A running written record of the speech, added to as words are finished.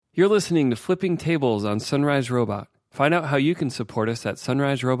You're listening to Flipping Tables on Sunrise Robot. Find out how you can support us at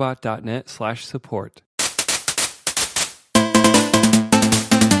sunriserobot.net/support.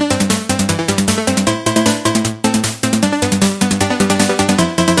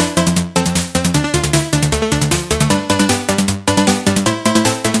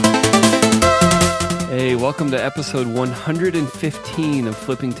 Hey, welcome to episode 115 of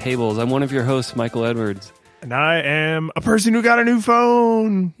Flipping Tables. I'm one of your hosts, Michael Edwards. And I am a person who got a new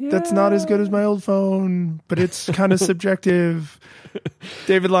phone. Yeah. That's not as good as my old phone, but it's kind of subjective.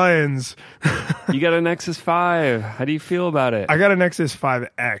 David Lyons. You got a Nexus 5. How do you feel about it? I got a Nexus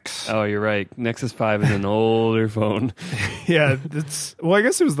 5X. Oh, you're right. Nexus 5 is an older phone. Yeah, I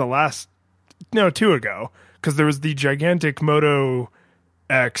guess it was two ago, because there was the gigantic Moto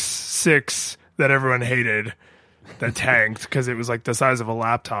X6 that everyone hated that tanked because it was like the size of a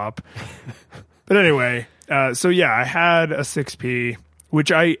laptop. But anyway, I had a 6P, which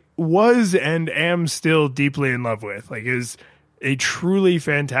I was and am still deeply in love with. Like, it is a truly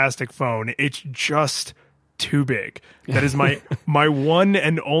fantastic phone. It's just too big. That is my one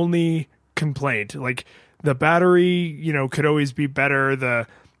and only complaint. Like, the battery, could always be better.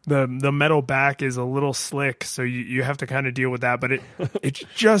 The metal back is a little slick, so you have to kind of deal with that. But it's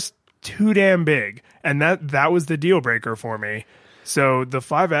just too damn big, and that was the deal breaker for me. So the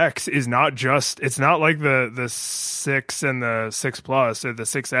 5X is it's not like the 6 and the 6 Plus or the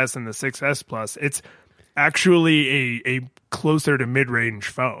 6S and the 6S Plus. It's actually a closer to mid-range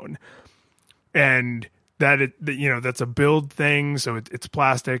phone. And that's a build thing, so it's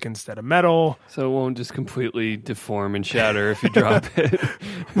plastic instead of metal. So it won't just completely deform and shatter if you drop it.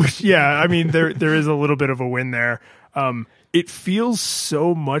 Which, yeah, I mean, there is a little bit of a win there. It feels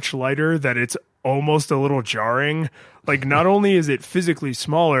so much lighter that it's almost a little jarring. Like, not only is it physically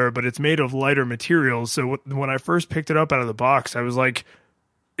smaller, but it's made of lighter materials. So when I first picked it up out of the box, I was like,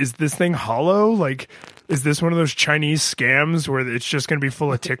 is this thing hollow? Like, is this one of those Chinese scams where it's just going to be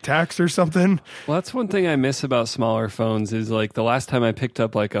full of Tic Tacs or something? Well, that's one thing I miss about smaller phones is, like, the last time I picked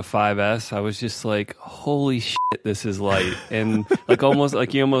up, like, a 5S, I was just like, holy shit, this is light. And, like,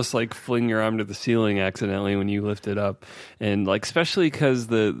 you almost fling your arm to the ceiling accidentally when you lift it up. And, like, especially because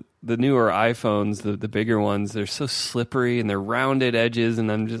the newer iPhones, the bigger ones, they're so slippery and they're rounded edges,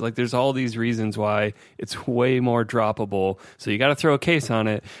 and I'm just like, there's all these reasons why it's way more droppable. So you got to throw a case on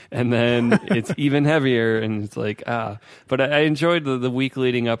it, and then it's even heavier, and it's like, But I enjoyed the week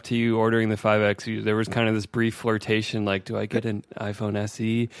leading up to you ordering the 5X. There was kind of this brief flirtation, like, do I get an iPhone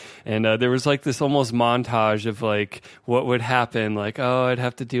SE? And there was like this almost montage of like what would happen, like, oh, I'd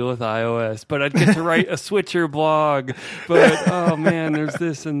have to deal with iOS, but I'd get to write a switcher blog, but oh man, there's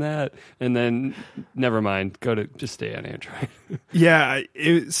this and that. And then never mind, just stay on Android. Yeah,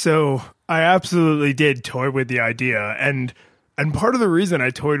 so I absolutely did toy with the idea, and part of the reason I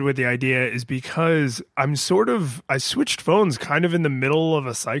toyed with the idea is because I switched phones kind of in the middle of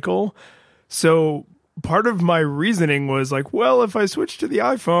a cycle. So part of my reasoning was like, well, if I switch to the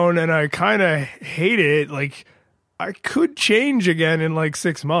iPhone and I kind of hate it, like, I could change again in like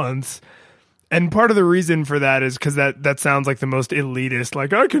 6 months. And part of the reason for that is because that sounds like the most elitist,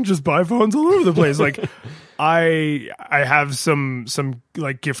 like, I can just buy phones all over the place. Like, I have some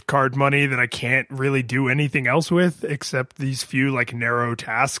like gift card money that I can't really do anything else with except these few like narrow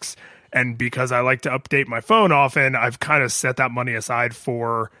tasks. And because I like to update my phone often, I've kind of set that money aside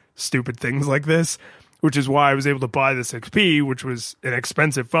for stupid things like this, which is why I was able to buy the 6P, which was an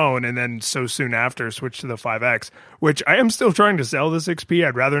expensive phone, and then so soon after switch to the 5X, which I am still trying to sell the 6P.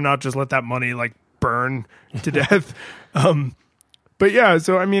 I'd rather not just let that money like burn to death. But yeah,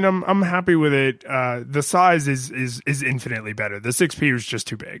 so I mean, I'm happy with it. The size is infinitely better. The 6P was just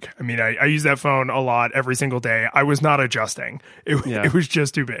too big. I mean, I use that phone a lot every single day. I was not adjusting. It was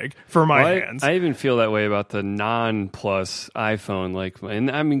just too big for my hands. I even feel that way about the non-Plus iPhone. Like,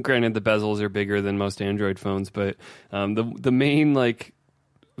 and I mean, granted, the bezels are bigger than most Android phones, but the main like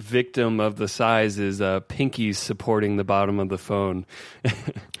victim of the size is pinkies supporting the bottom of the phone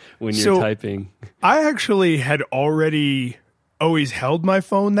when you're typing. I actually had always held my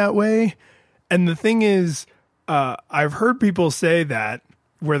phone that way. And the thing is, I've heard people say that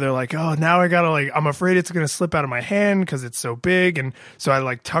where they're like, oh, now I gotta I'm afraid it's going to slip out of my hand because it's so big. And so I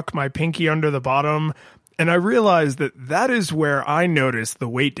like tuck my pinky under the bottom. And I realized that is where I noticed the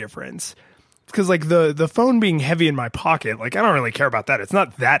weight difference. Because like the phone being heavy in my pocket, like I don't really care about that. It's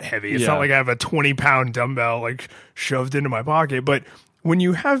not that heavy. It's not like I have a 20-pound dumbbell like shoved into my pocket. But when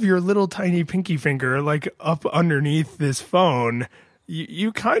you have your little tiny pinky finger like up underneath this phone,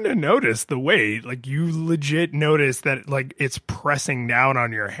 you kind of notice the weight. Like, you legit notice that like it's pressing down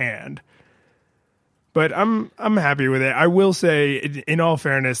on your hand. But I'm happy with it. I will say, in all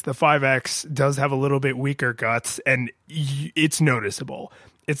fairness, the 5X does have a little bit weaker guts, and it's noticeable.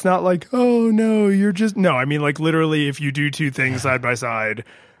 It's not like, oh no, you're just no. I mean, like literally, if you do two things side by side.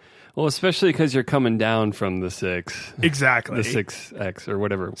 Well, especially because you're coming down from the 6. Exactly. The 6X or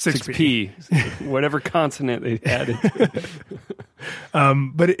whatever. 6P. Whatever consonant they added.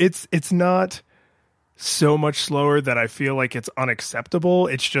 But it's not so much slower that I feel like it's unacceptable.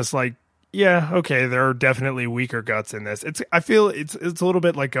 It's just like, yeah, okay, there are definitely weaker guts in this. I feel it's a little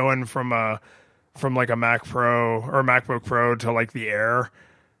bit like going from like a Mac Pro or MacBook Pro to like the Air,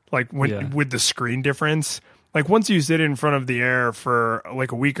 like with the screen difference. Like once you sit in front of the Air for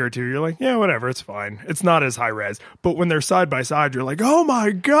like a week or two, you're like, yeah, whatever, it's fine. It's not as high res. But when they're side by side, you're like, oh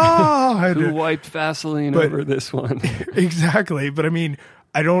my God. Who wiped Vaseline over this one? Exactly. But I mean,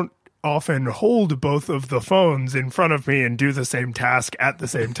 I don't often hold both of the phones in front of me and do the same task at the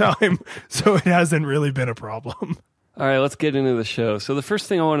same time. So it hasn't really been a problem. All right, let's get into the show. So the first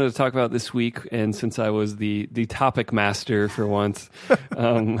thing I wanted to talk about this week, and since I was the topic master for once,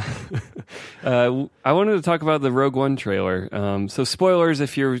 I wanted to talk about the Rogue One trailer. So spoilers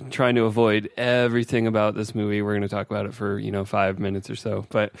if you're trying to avoid everything about this movie. We're going to talk about it for 5 minutes or so.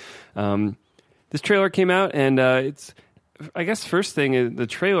 But this trailer came out, and it's, I guess, first thing is the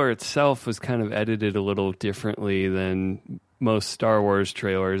trailer itself was kind of edited a little differently than most Star Wars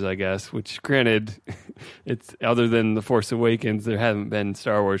trailers, I guess, which granted, it's other than The Force Awakens, there haven't been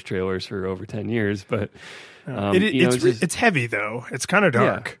Star Wars trailers for over 10 years, but it's heavy though. It's kind of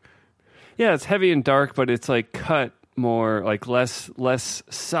dark. Yeah, it's heavy and dark, but it's like cut more, like less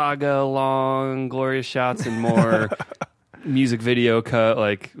saga long glorious shots and more music video cut,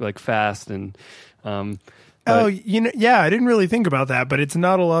 like fast and I didn't really think about that, but it's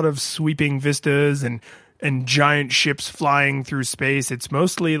not a lot of sweeping vistas and giant ships flying through space. It's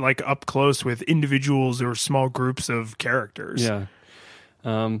mostly like up close with individuals or small groups of characters. Yeah.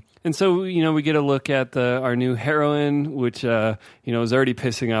 And so, we get a look at our new heroine, which, is already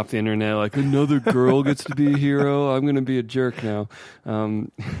pissing off the internet. Like, another girl gets to be a hero. I'm going to be a jerk now.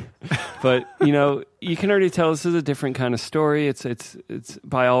 But, you can already tell this is a different kind of story. It's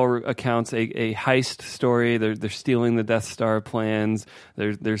by all accounts a heist story. They're stealing the Death Star plans.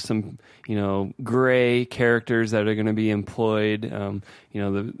 There's some gray characters that are going to be employed.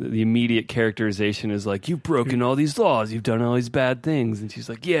 The immediate characterization is like, you've broken all these laws. You've done all these bad things. And she's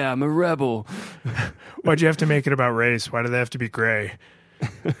like, yeah, I'm a rebel. Why'd you have to make it about race? Why do they have to be gray?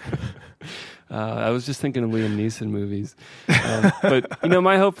 I was just thinking of Liam Neeson movies. But,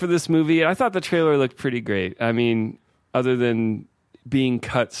 my hope for this movie, I thought the trailer looked pretty great. I mean, other than being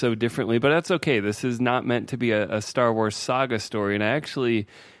cut so differently, but that's okay. This is not meant to be a Star Wars saga story. And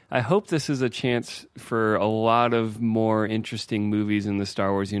I hope this is a chance for a lot of more interesting movies in the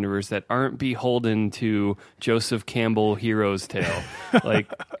Star Wars universe that aren't beholden to Joseph Campbell Hero's Tale.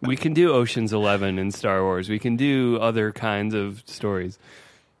 Like, we can do Ocean's 11 in Star Wars. We can do other kinds of stories.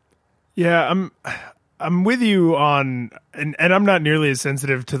 Yeah, I'm with you on, and I'm not nearly as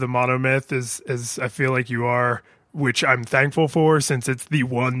sensitive to the monomyth as I feel like you are, which I'm thankful for since it's the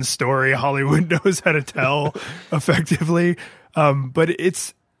one story Hollywood knows how to tell effectively. But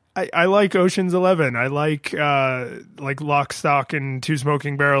I like Ocean's 11. I like Lock, Stock, and Two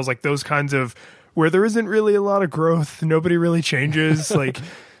Smoking Barrels, like those kinds of where there isn't really a lot of growth. Nobody really changes. Like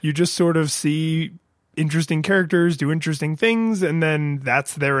you just sort of see interesting characters do interesting things, and then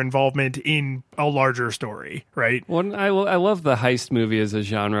that's their involvement in a larger story, right? Well, I love the heist movie as a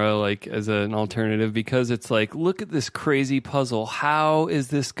genre, like as an alternative, because it's like, look at this crazy puzzle. How is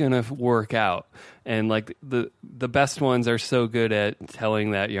this going to work out? And like the best ones are so good at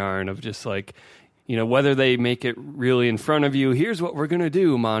telling that yarn of just like, whether they make it really in front of you, here's what we're going to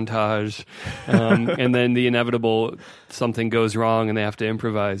do, montage. And then the inevitable, something goes wrong and they have to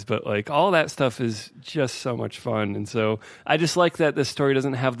improvise. But like all that stuff is just so much fun. And so I just like that this story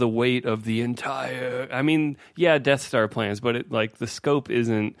doesn't have the weight of the entire, Death Star plans, but the scope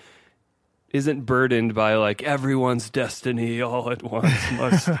isn't burdened by like everyone's destiny all at once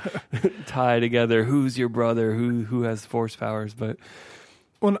must tie together. Who's your brother? Who has force powers? But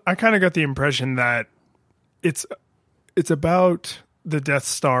well, I kind of got the impression that it's about the Death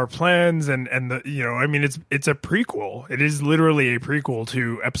Star plans and the it's a prequel. It is literally a prequel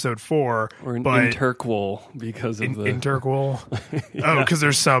to Episode 4, or an interquel because of the interquel. Oh, because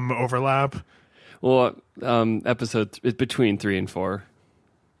there's some overlap. Well, it's between 3 and 4.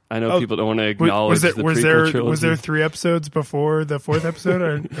 I know people don't want to acknowledge the prequel trilogy. Was there 3 episodes before the 4th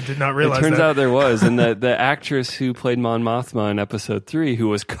episode? I did not realize that. It turns out there was, and the actress who played Mon Mothma in Episode 3, who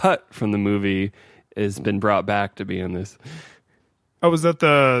was cut from the movie, has been brought back to be in this. Oh, was that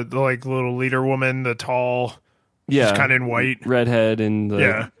the like little leader woman, the tall, Yeah, kind of in white, redhead and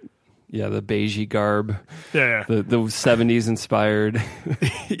yeah, the beigey garb, yeah, the 70s inspired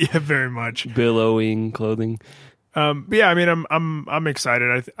yeah, very much. billowing clothing. But yeah, I mean, I'm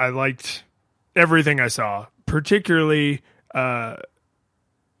excited. I liked everything I saw, particularly Donnie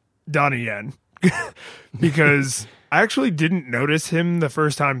Yen, because I actually didn't notice him the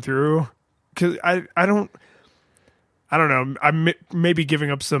first time through. Because I don't know. I'm maybe giving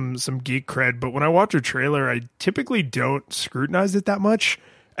up some geek cred, but when I watch a trailer, I typically don't scrutinize it that much.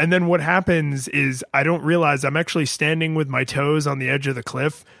 And then what happens is I don't realize I'm actually standing with my toes on the edge of the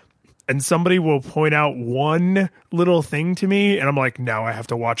cliff, and somebody will point out one little thing to me, and I'm like, now I have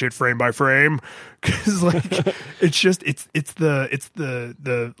to watch it frame by frame, because like it's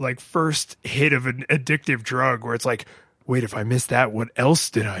the like first hit of an addictive drug where it's like, wait, if I missed that, what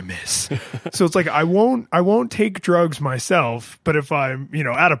else did I miss? So it's like I won't take drugs myself, but if I'm,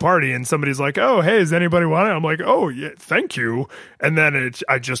 at a party and somebody's like, oh, hey, does anybody want it? I'm like, oh, yeah, thank you. And then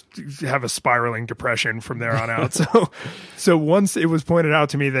I just have a spiraling depression from there on out. So once it was pointed out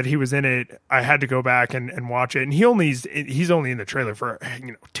to me that he was in it, I had to go back and watch it. And he's only in the trailer for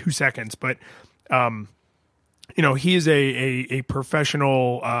 2 seconds, but he is a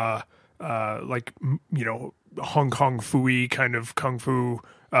professional Hong Kong Fooey kind of kung fu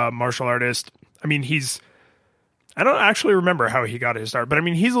martial artist. I mean, I don't actually remember how he got his start, but I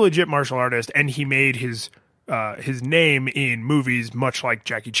mean, he's a legit martial artist, and he made his name in movies, much like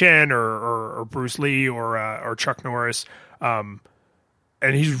Jackie Chan or Bruce Lee or Chuck Norris. And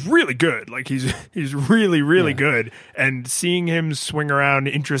he's really good. Like he's really, really good. And seeing him swing around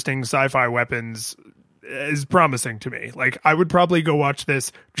interesting sci-fi weapons is promising to me. Like I would probably go watch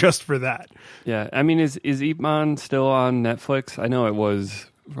this just for that. Yeah, I mean, is Ip Man still on Netflix? I know it was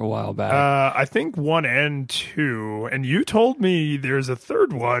for a while back. I think 1 and 2, and you told me there's a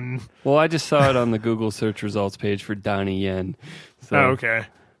third one. Well, I just saw it on the Google search results page for Donnie Yen. So. Oh, okay.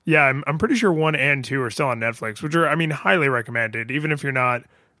 Yeah, I'm pretty sure 1 and 2 are still on Netflix, which are, I mean, highly recommended. Even if you're not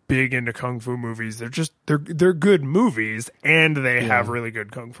big into kung fu movies, they're good movies, and they have really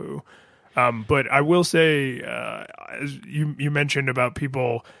good kung fu. But I will say, as you mentioned about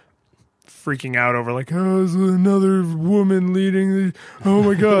people freaking out over like, oh, there's another woman leading. Oh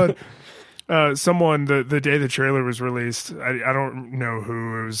my God. Someone, the day the trailer was released, I don't know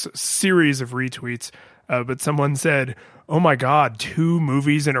who, it was a series of retweets, but someone said, oh my God, 2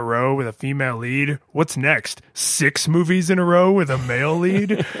 movies in a row with a female lead. What's next? 6 movies in a row with a male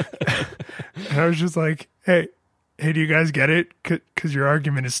lead? And I was just like, hey, do you guys get it? Because your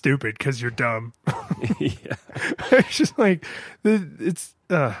argument is stupid. Because you're dumb. Yeah, it's just like it's.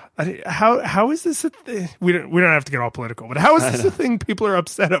 How is this a thing? We don't have to get all political, but how is this a thing people are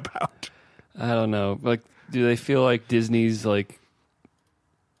upset about? I don't know. Like, do they feel like Disney's like?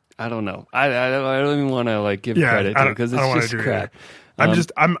 I don't know. I don't even want to like give credit to it because it's just crap.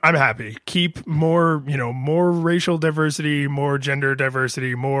 I'm happy. Keep more, more racial diversity, more gender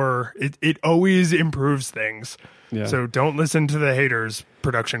diversity, more. It always improves things. Yeah. So don't listen to the haters,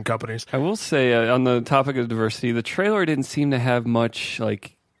 production companies. I will say on the topic of diversity, the trailer didn't seem to have much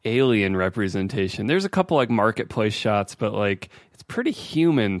like alien representation. There's a couple like marketplace shots, but like it's pretty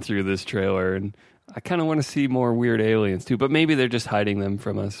human through this trailer, and I kind of want to see more weird aliens too. But maybe they're just hiding them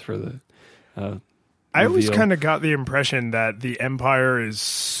from us for the. I always kind of got the impression that the Empire is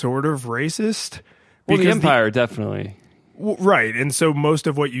sort of racist. Well, the Empire definitely. Right, and so most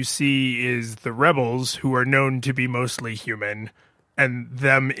of what you see is the rebels, who are known to be mostly human, and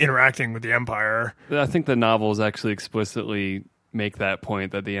them interacting with the Empire. I think the novels actually explicitly make that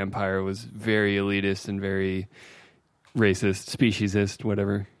point, that the Empire was very elitist and very racist, speciesist,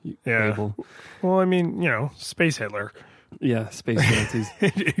 whatever. Label. Well, I mean, space Hitler. Yeah, space Nazis.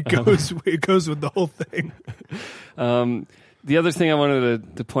 it goes with the whole thing. The other thing I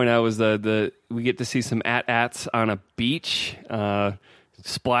wanted to point out was that we get to see some AT-ATs on a beach,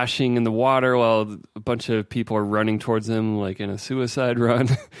 splashing in the water while a bunch of people are running towards them like in a suicide run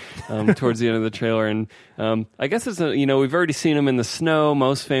towards the end of the trailer. And I guess it's we've already seen them in the snow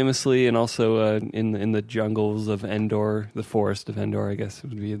most famously, and also in the jungles of Endor, the forest of Endor, I guess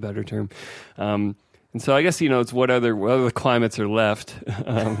would be a better term. And so I guess, it's what other climates are left.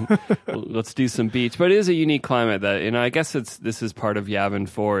 Let's do some beach. But it is a unique climate that, I guess this is part of Yavin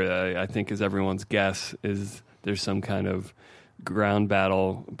 4, I think is everyone's guess, is there's some kind of ground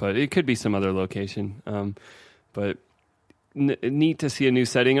battle, but it could be some other location. But neat to see a new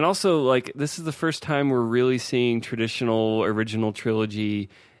setting. And also, like, this is the first time we're really seeing traditional original trilogy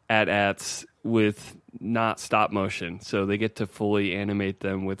AT-ATs with not stop motion, so they get to fully animate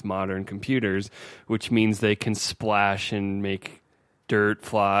them with modern computers, which means they can splash and make dirt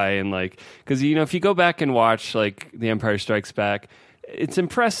fly and like, because if you go back and watch like The Empire Strikes Back, it's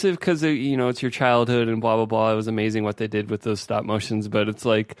impressive because it's your childhood and blah blah blah. It was amazing what they did with those stop motions, but it's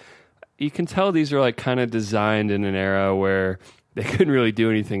like you can tell these are like kind of designed in an era where they couldn't really do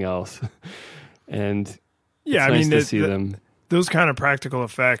anything else. And yeah, it's nice to see them. Those kind of practical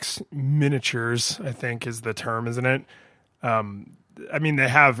effects, miniatures, I think is the term, isn't it? They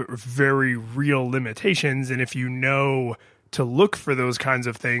have very real limitations, and if you know to look for those kinds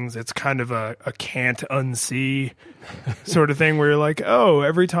of things, it's kind of a can't unsee sort of thing where you're like, oh,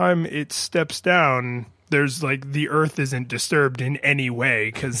 every time it steps down, there's like the earth isn't disturbed in any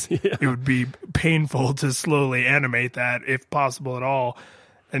way because it would be painful to slowly animate that if possible at all.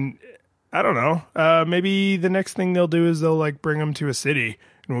 And I don't know, maybe the next thing they'll do is they'll like bring them to a city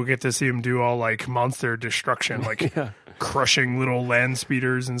and we'll get to see them do all like monster destruction, like crushing little land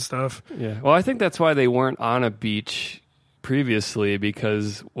speeders and stuff. Yeah. Well, I think that's why they weren't on a beach previously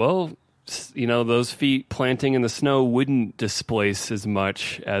because, well, those feet planting in the snow wouldn't displace as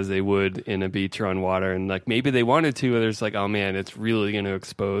much as they would in a beach or on water. And like maybe they wanted to, there's like, oh man, it's really going to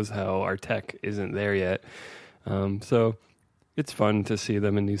expose how our tech isn't there yet. So it's fun to see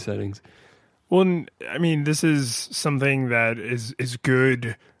them in new settings. Well, I mean, this is something that is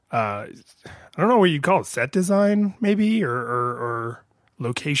good. I don't know what you'd call it, set design maybe, or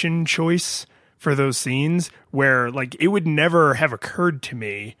location choice for those scenes where like it would never have occurred to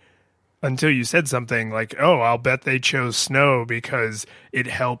me until you said something like, oh, I'll bet they chose snow because it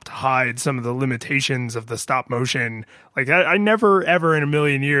helped hide some of the limitations of the stop motion. Like I never ever in a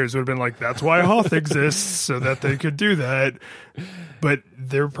million years would have been like, that's why Hoth exists, so that they could do that. But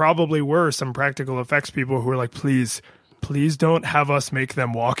there probably were some practical effects people who were like, please don't have us make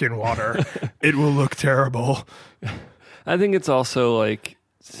them walk in water. It will look terrible. I think it's also like,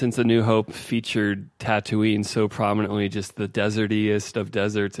 since A New Hope featured Tatooine so prominently, just the desertiest of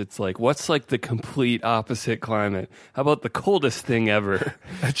deserts, it's like, what's like the complete opposite climate? How about the coldest thing ever?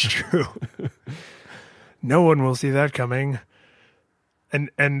 That's true. No one will see that coming. And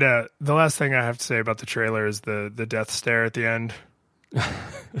the last thing I have to say about the trailer is the death stare at the end.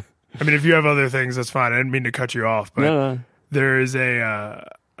 I mean, if you have other things, that's fine. I didn't mean to cut you off, but no. There is the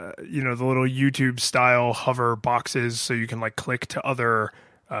little YouTube style hover boxes so you can like click to other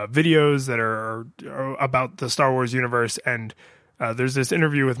videos that are about the Star Wars universe. And there's this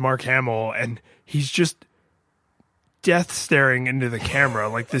interview with Mark Hamill, and he's just death staring into the camera,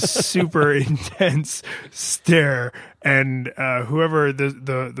 like this super intense stare. And whoever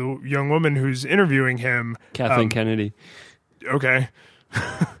the young woman who's interviewing him, Kathleen Kennedy. Okay.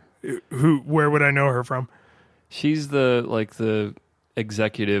 Where would I know her from? She's the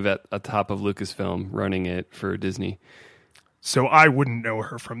executive at the top of Lucasfilm running it for Disney. So I wouldn't know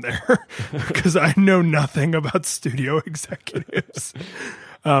her from there because I know nothing about studio executives.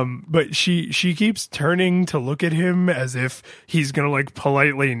 But she keeps turning to look at him as if he's going to like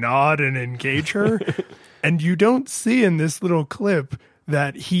politely nod and engage her. And you don't see in this little clip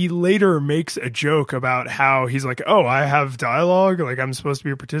that he later makes a joke about how he's like, oh, I have dialogue, like I'm supposed to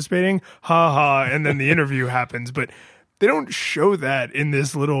be participating, ha ha, and then the interview happens. But they don't show that in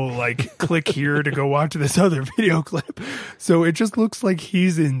this little like click here to go watch this other video clip. So it just looks like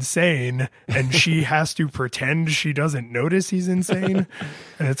he's insane and she has to pretend she doesn't notice he's insane.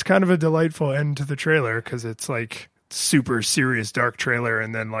 And it's kind of a delightful end to the trailer because it's like super serious dark trailer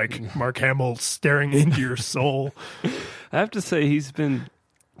and then like Mark Hamill staring into your soul. I have to say he's been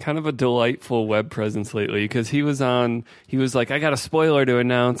kind of a delightful web presence lately because he was like, I got a spoiler to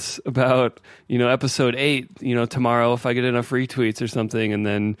announce about, episode 8, tomorrow if I get enough retweets or something. And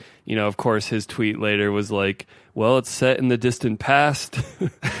then, of course his tweet later was like, well, it's set in the distant past.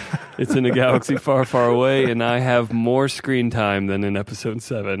 It's in a galaxy far, far away. And I have more screen time than in episode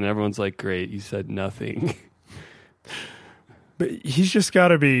 7. And everyone's like, great. You said nothing. But he's just got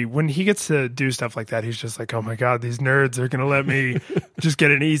to be, when he gets to do stuff like that, he's just like, oh my God, these nerds are going to let me just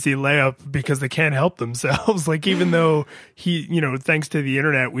get an easy layup because they can't help themselves. Like, even though he, thanks to the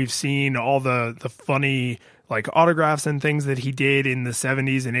internet, we've seen all the funny, like, autographs and things that he did in the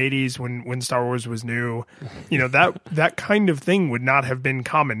 70s and 80s when Star Wars was new. That kind of thing would not have been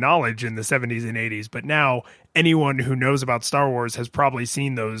common knowledge in the 70s and 80s. But now anyone who knows about Star Wars has probably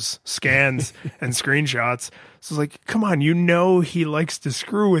seen those scans and screenshots. So it's like, come on, he likes to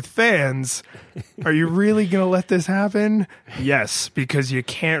screw with fans. Are you really going to let this happen? Yes, because you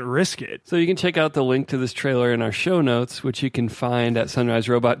can't risk it. So you can check out the link to this trailer in our show notes, which you can find at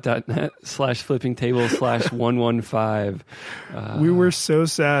sunriserobot.net/flipping table/115. We were so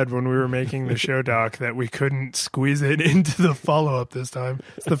sad when we were making the show doc that we couldn't squeeze it into the follow-up this time.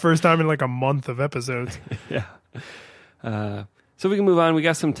 It's the first time in like a month of episodes. Yeah. So we can move on. We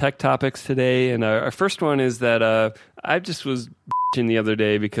got some tech topics today, and our first one is that I just was bitching the other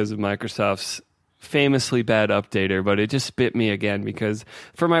day because of Microsoft's famously bad updater, but it just bit me again because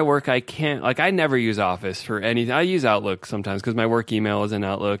for my work, I can't, I never use Office for anything. I use Outlook sometimes because my work email is in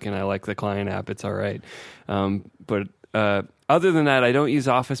Outlook, and I like the client app. It's all right. But other than that, I don't use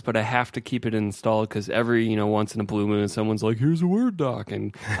Office, but I have to keep it installed because every, once in a blue moon, someone's like, here's a Word doc.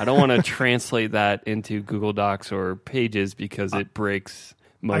 And I don't want to translate that into Google Docs or Pages because it breaks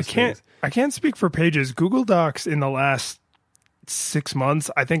most things. I can't speak for Pages. Google Docs in the last 6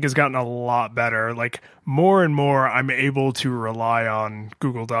 months, I think, has gotten a lot better. Like, more and more, I'm able to rely on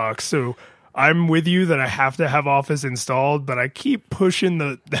Google Docs. So I'm with you that I have to have Office installed, but I keep pushing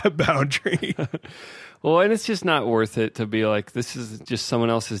that boundary. Well, and it's just not worth it to be like, this is just someone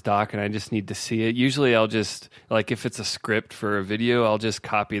else's doc and I just need to see it. Usually I'll just, if it's a script for a video, I'll just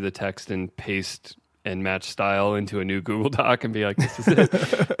copy the text and paste and match style into a new Google Doc and be like, this is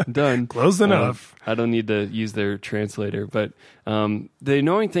it. Done. Close enough. I don't need to use their translator. But the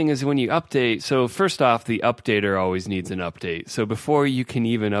annoying thing is when you update, so first off, the updater always needs an update. So before you can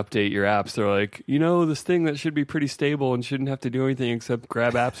even update your apps, they're like, this thing that should be pretty stable and shouldn't have to do anything except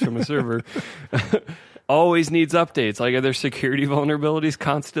grab apps from a server. Always needs updates. Like, are there security vulnerabilities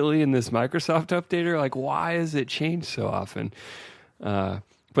constantly in this Microsoft updater? Like, why has it changed so often?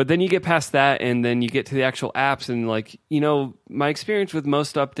 But then you get past that, and then you get to the actual apps, and my experience with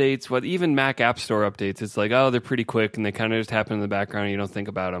most updates, even Mac App Store updates, it's like, oh, they're pretty quick, and they kind of just happen in the background, and you don't think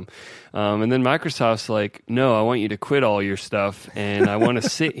about them. And then Microsoft's like, no, I want you to quit all your stuff, and I want to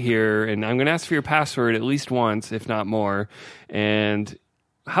sit here, and I'm going to ask for your password at least once, if not more. And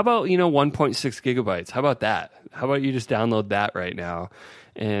how about 1.6 gigabytes? How about that? How about you just download that right now?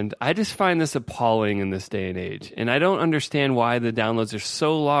 And I just find this appalling in this day and age. And I don't understand why the downloads are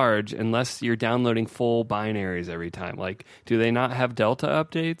so large unless you're downloading full binaries every time. Like, do they not have Delta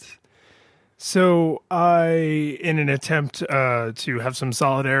updates? So in an attempt to have some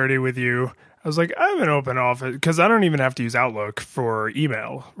solidarity with you, I was like, I have an open Office because I don't even have to use Outlook for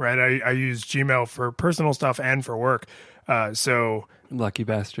email, right? I use Gmail for personal stuff and for work. So lucky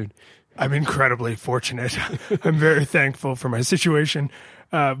bastard. I'm incredibly fortunate. I'm very thankful for my situation.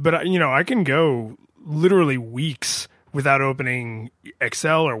 But, I can go literally weeks without opening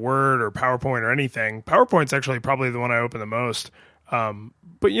Excel or Word or PowerPoint or anything. PowerPoint's actually probably the one I open the most. But,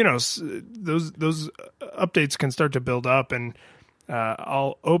 those updates can start to build up, and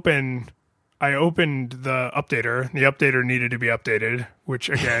I opened the updater. The updater needed to be updated, which,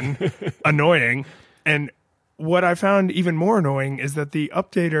 again, annoying. And what I found even more annoying is that the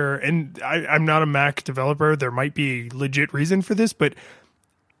updater, and I'm not a Mac developer, there might be a legit reason for this, but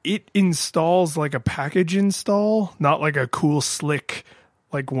it installs like a package install, not like a cool, slick,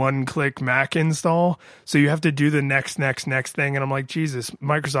 one-click Mac install. So you have to do the next thing. And I'm like, Jesus,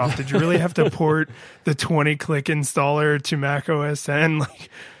 Microsoft, did you really have to port the 20-click installer to Mac OS X?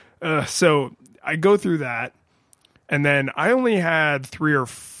 So I go through that, and then I only had 3 or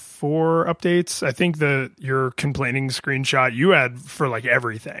 4 updates. I think your complaining screenshot you had for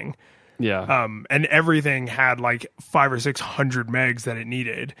everything. Yeah. And everything had 500 or 600 megs that it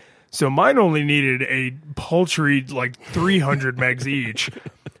needed. So mine only needed a paltry 300 megs each.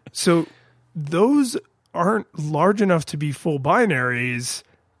 So those aren't large enough to be full binaries,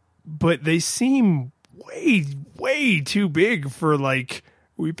 but they seem way, way too big for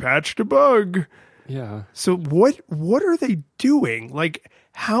we patched a bug. Yeah. So what are they doing?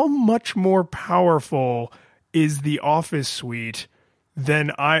 How much more powerful is the Office suite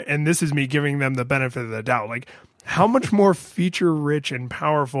than and this is me giving them the benefit of the doubt. How much more feature rich and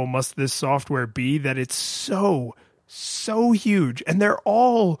powerful must this software be that it's so huge? And they're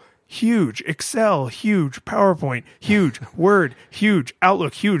all huge. Excel, huge. PowerPoint, huge. Word, huge.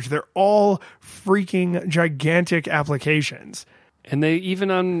 Outlook, huge. They're all freaking gigantic applications. And they,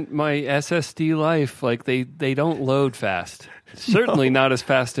 even on my SSD life, they don't load fast. Certainly not as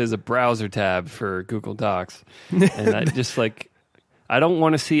fast as a browser tab for Google Docs. And I just I don't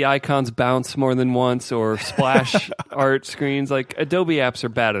want to see icons bounce more than once or splash art screens. Adobe apps are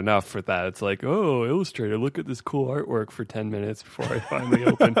bad enough for that. It's oh, Illustrator, look at this cool artwork for 10 minutes before I finally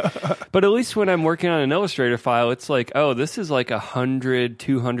open. But at least when I'm working on an Illustrator file, it's oh, this is 100,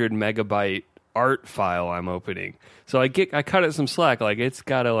 200 megabyte art file I'm opening. So I cut it some slack. It's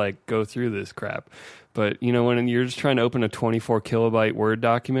got to go through this crap. But, when you're just trying to open a 24 kilobyte Word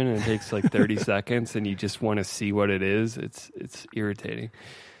document and it takes 30 seconds and you just want to see what it is, it's irritating.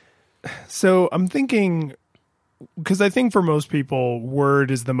 So I'm thinking, because I think for most people, Word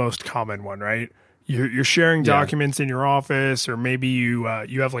is the most common one, right? You're sharing documents in your office, or maybe you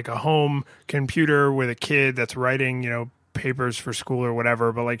have a home computer with a kid that's writing, papers for school or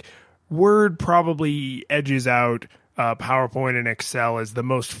whatever, but like Word probably edges out PowerPoint and Excel as the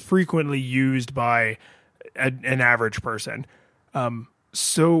most frequently used by an average person.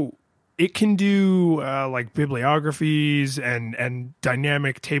 So it can do like bibliographies and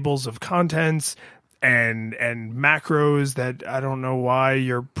dynamic tables of contents and macros that I don't know why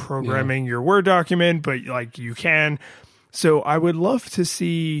you're programming your Word document, but like you can. So I would love to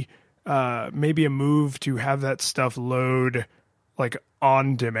see maybe a move to have that stuff load like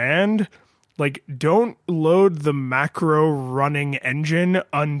on demand. Like, don't load the macro running engine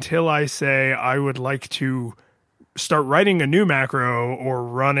until I say I would like to start writing a new macro or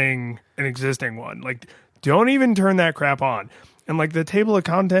running an existing one. Like, don't even turn that crap on. And like the table of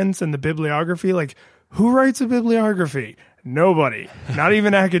contents and the bibliography, like who writes a bibliography? Nobody, not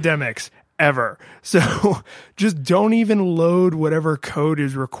even academics ever. So just don't even load whatever code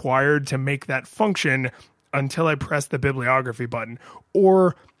is required to make that function until I press the bibliography button.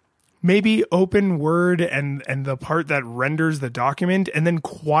 Or maybe open Word and the part that renders the document and then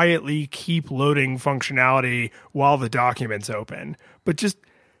quietly keep loading functionality while the document's open. But just,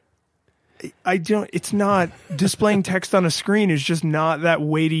 it's not, displaying text on a screen is just not that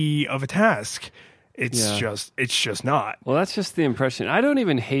weighty of a task. It's just not. Well, that's just the impression. I don't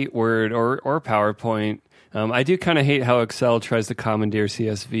even hate Word or PowerPoint. I do kind of hate how Excel tries to commandeer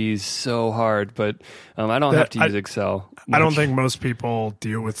CSVs so hard, but I don't have to use Excel much. I don't think most people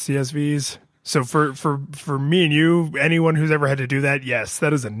deal with CSVs. So for me and you, anyone who's ever had to do that, yes,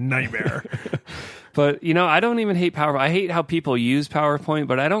 that is a nightmare. But, I don't even hate PowerPoint. I hate how people use PowerPoint,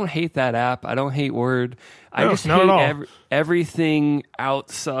 but I don't hate that app. I don't hate Word. I just hate everything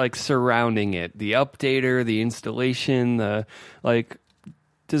outside, like surrounding it. The updater, the installation,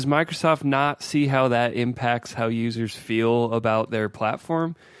 does Microsoft not see how that impacts how users feel about their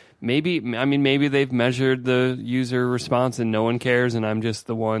platform? Maybe they've measured the user response and no one cares, and I'm just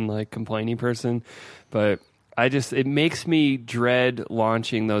the one like complaining person. But it makes me dread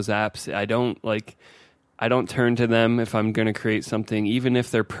launching those apps. I don't turn to them if I'm going to create something, even if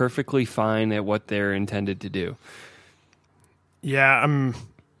they're perfectly fine at what they're intended to do. Yeah,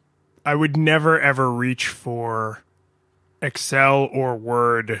 I would never ever reach for Excel or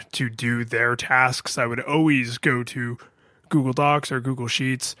Word to do their tasks. I would always go to Google Docs or Google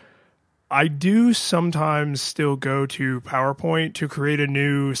Sheets. I do sometimes still go to PowerPoint to create a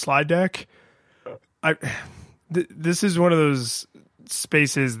new slide deck. This is one of those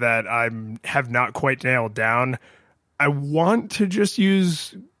spaces that I have not quite nailed down. I want to just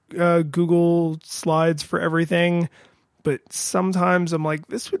use Google Slides for everything, but sometimes I'm like,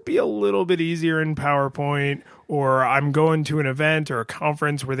 this would be a little bit easier in PowerPoint, or I'm going to an event or a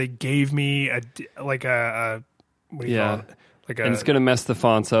conference where they gave me a what do you call it? And it's going to mess the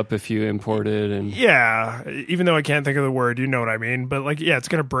fonts up if you import it. And yeah, even though I can't think of the word, you know what I mean? But it's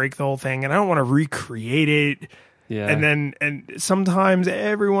going to break the whole thing, and I don't want to recreate it. Yeah. And sometimes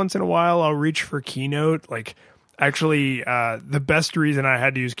every once in a while I'll reach for Keynote. Actually, the best reason I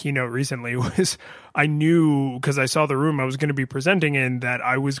had to use Keynote recently was I knew, because I saw the room I was going to be presenting in, that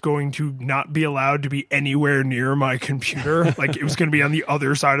I was going to not be allowed to be anywhere near my computer. It was going to be on the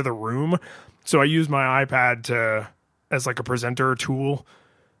other side of the room. So I used my iPad as a presenter tool.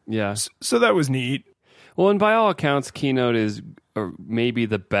 Yeah. So that was neat. Well, and by all accounts, Keynote is maybe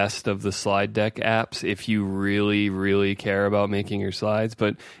the best of the slide deck apps if you really, really care about making your slides.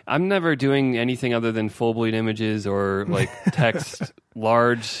 But I'm never doing anything other than full bleed images or text,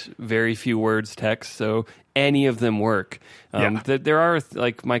 large, very few words text. So any of them work. There are,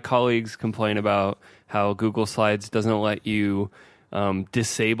 my colleagues complain about how Google Slides doesn't let you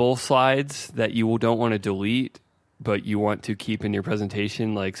disable slides that you don't want to delete, but you want to keep in your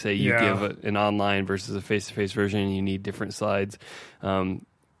presentation. Say you give an online versus a face-to-face version and you need different slides.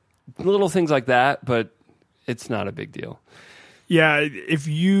 Little things like that, but it's not a big deal. Yeah, if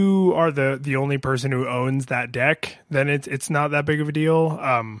you are the only person who owns that deck, then it's not that big of a deal.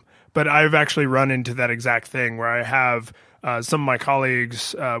 But I've actually run into that exact thing where I have some of my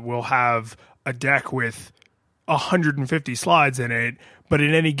colleagues will have a deck with 150 slides in it, but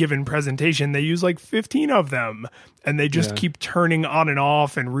in any given presentation, they use 15 of them, and they just keep turning on and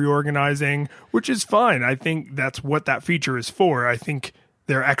off and reorganizing, which is fine. I think that's what that feature is for. I think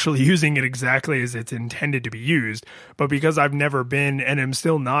they're actually using it exactly as it's intended to be used. But because I've never been and am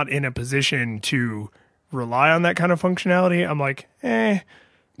still not in a position to rely on that kind of functionality, I'm like,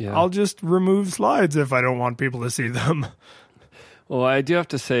 I'll just remove slides if I don't want people to see them. Well, I do have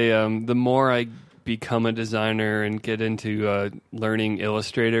to say, the more I become a designer and get into learning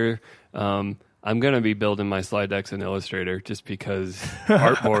Illustrator, I'm going to be building my slide decks in Illustrator just because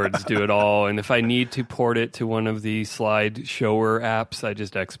artboards do it all. And if I need to port it to one of the slide shower apps, I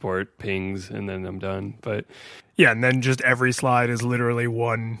just export pings and then I'm done. But yeah, and then just every slide is literally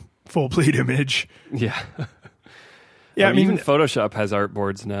one full bleed image. yeah. Yeah, I mean, even Photoshop has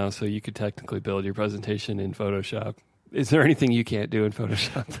artboards now, so you could technically build your presentation in Photoshop. Is there anything you can't do in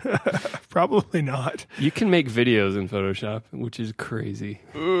Photoshop? Probably not. You can make videos in Photoshop, which is crazy.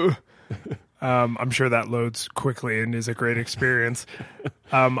 I'm sure that loads quickly and is a great experience.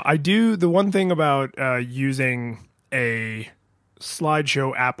 I do the one thing about using a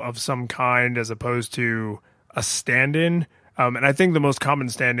slideshow app of some kind as opposed to a stand-in. And I think the most common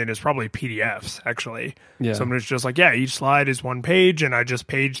stand-in is probably PDFs, actually. Yeah. Someone's just like, yeah, each slide is one page, and I just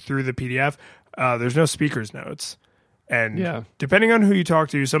page through the PDF. There's no speaker's notes. And depending on who you talk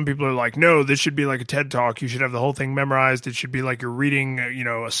to, some people are like, no, this should be like a TED Talk. You should have the whole thing memorized. It should be like you're reading,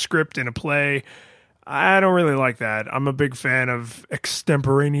 a script in a play. I don't really like that. I'm a big fan of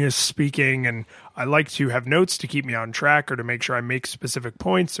extemporaneous speaking, and I like to have notes to keep me on track or to make sure I make specific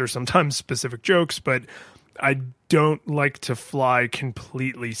points or sometimes specific jokes, but I don't like to fly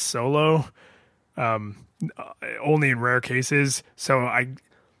completely solo, only in rare cases. So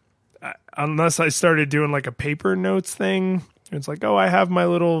unless I started doing like a paper notes thing, it's like, oh, I have my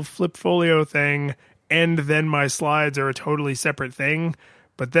little Flipfolio thing, and then my slides are a totally separate thing.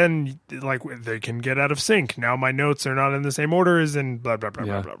 But then, like, they can get out of sync. Now my notes are not in the same orders, and blah, blah, blah,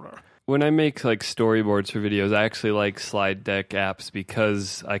 blah, blah, blah. When I make like storyboards for videos, I actually like slide deck apps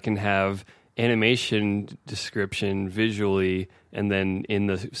because I can have animation description visually, and then in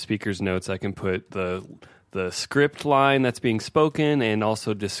the speaker's notes, I can put the script line that's being spoken and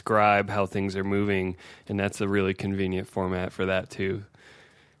also describe how things are moving. And that's a really convenient format for that too.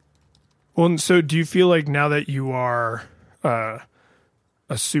 Well, so do you feel like now that you are a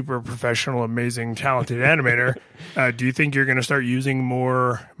super professional, amazing, talented animator, do you think you're going to start using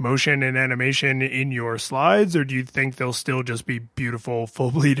more motion and animation in your slides, or do you think they'll still just be beautiful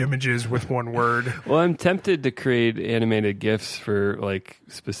full bleed images with one word? Well, I'm tempted to create animated GIFs for like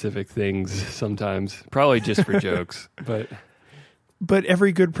specific things sometimes, probably just for jokes, But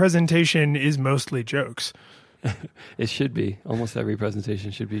every good presentation is mostly jokes. It should be. Almost every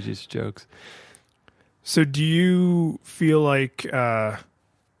presentation should be just jokes. So do you feel like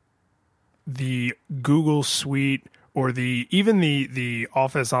the Google Suite or even the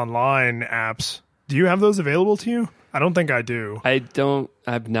Office Online apps, do you have those available to you? I don't think I do.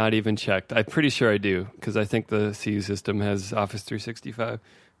 I've not even checked. I'm pretty sure I do because I think the CU system has Office 365.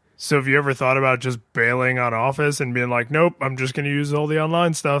 So have you ever thought about just bailing on Office and being like, nope, I'm just going to use all the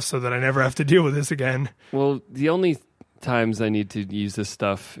online stuff so that I never have to deal with this again? Well, the only times I need to use this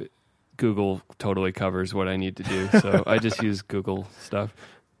stuff, Google totally covers what I need to do. So I just use Google stuff.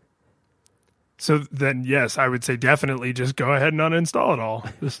 So then, yes, I would say definitely just go ahead and uninstall it all.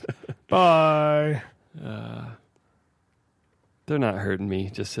 Just bye. They're not hurting me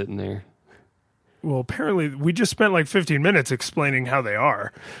just sitting there. Well, apparently we just spent like 15 minutes explaining how they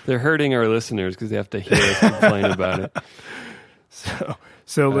are. They're hurting our listeners because they have to hear us complain about it.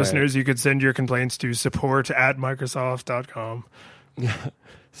 So listeners, you could send your complaints to support@microsoft.com.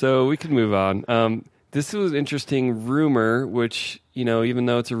 So we can move on. This was an interesting rumor, which, even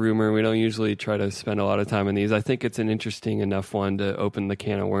though it's a rumor, we don't usually try to spend a lot of time on these. I think it's an interesting enough one to open the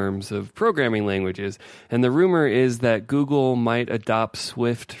can of worms of programming languages. And the rumor is that Google might adopt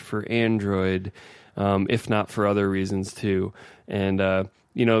Swift for Android, if not for other reasons too. And,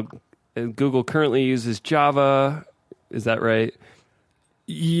 Google currently uses Java. Is that right?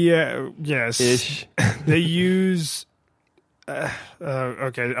 Yeah, yes. Ish. They use... okay,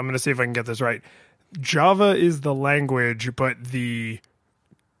 I'm going to see if I can get this right. Java is the language, but the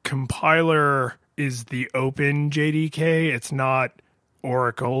compiler is the Open JDK. It's not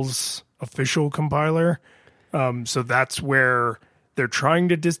Oracle's official compiler. So that's where they're trying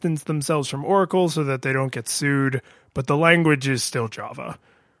to distance themselves from Oracle so that they don't get sued, but the language is still Java.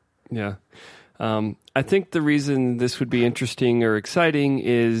 Yeah. I think the reason this would be interesting or exciting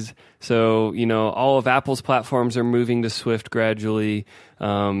is, all of Apple's platforms are moving to Swift gradually.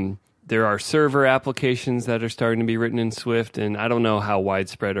 There are server applications that are starting to be written in Swift, and I don't know how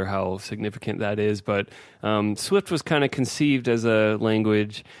widespread or how significant that is, but Swift was kind of conceived as a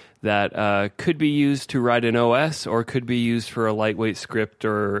language that could be used to write an OS or could be used for a lightweight script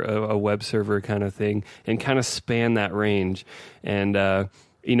or a web server kind of thing, and kind of span that range. And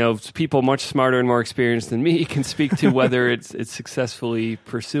people much smarter and more experienced than me can speak to whether it's successfully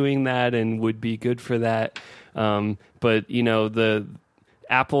pursuing that and would be good for that. But the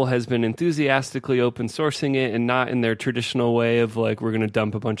Apple has been enthusiastically open sourcing it, and not in their traditional way of like, we're going to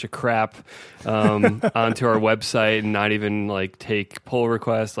dump a bunch of crap onto our website and not even like take pull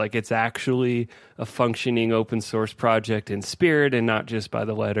requests. Like, it's actually a functioning open source project in spirit and not just by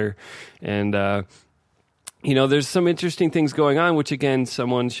the letter. And, there's some interesting things going on, which again,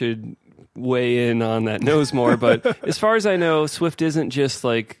 someone should weigh in on that knows more. But as far as I know, Swift isn't just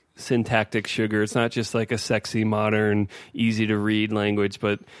like syntactic sugar. It's not just like a sexy, modern, easy to read language,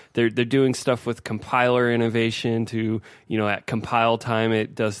 but they're doing stuff with compiler innovation to, at compile time,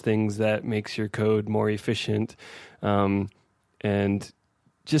 it does things that makes your code more efficient. And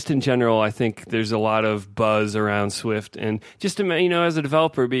just in general, I think there's a lot of buzz around Swift. And just, as a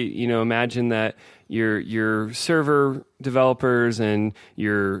developer, imagine that your server developers and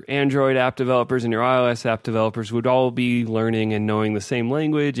your Android app developers and your iOS app developers would all be learning and knowing the same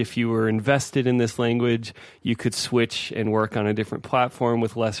language. If you were invested in this language, you could switch and work on a different platform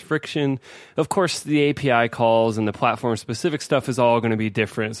with less friction. Of course, the API calls and the platform-specific stuff is all going to be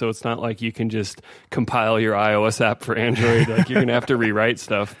different, so it's not like you can just compile your iOS app for Android. Like, you're going to have to rewrite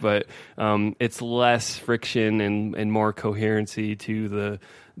stuff, but it's less friction and more coherency to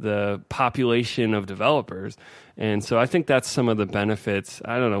the population of developers. And so I think that's some of the benefits.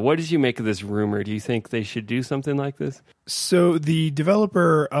 I don't know. What did you make of this rumor? Do you think they should do something like this? So the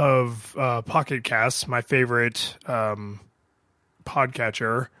developer of Pocket Casts, my favorite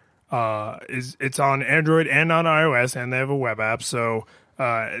podcatcher, it's on Android and on iOS, and they have a web app. So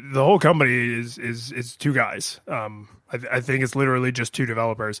the whole company is two guys. I think it's literally just two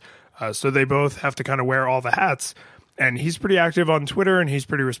developers. So they both have to kind of wear all the hats. And he's pretty active on Twitter, and he's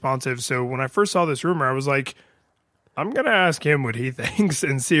pretty responsive. So when I first saw this rumor, I was like, I'm going to ask him what he thinks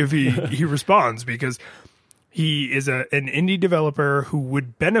and see if he responds, because he is an indie developer who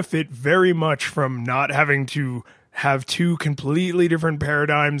would benefit very much from not having to have two completely different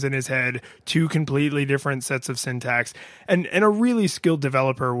paradigms in his head, two completely different sets of syntax. And a really skilled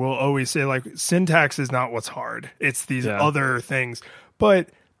developer will always say, like, syntax is not what's hard. It's these other things. But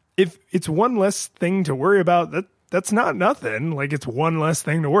if it's one less thing to worry about, that's not nothing. Like, it's one less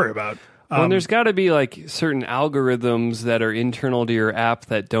thing to worry about. Well, there's got to be like certain algorithms that are internal to your app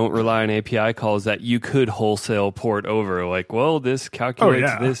that don't rely on API calls that you could wholesale port over. Like, well, this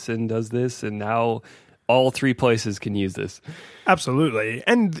calculates this and does this, and now all three places can use this. Absolutely.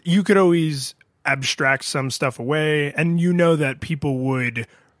 And you could always abstract some stuff away, and that people would,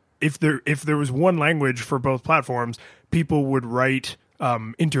 if there was one language for both platforms, people would write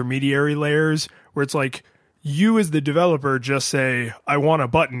intermediary layers where it's like, you as the developer just say, I want a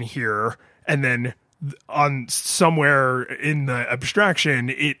button here, and then on somewhere in the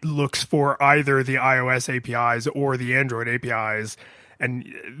abstraction, it looks for either the iOS APIs or the Android APIs,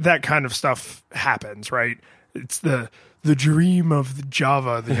 and that kind of stuff happens, right? It's the dream of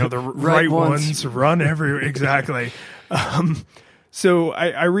Java, the right ones run everywhere. Exactly. So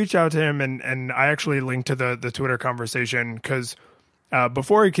I reached out to him, and I actually linked to the Twitter conversation, because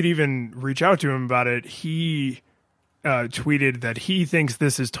before I could even reach out to him about it, he tweeted that he thinks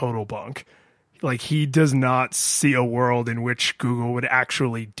this is total bunk. Like, he does not see a world in which Google would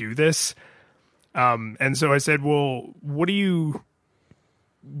actually do this. And so I said, well, what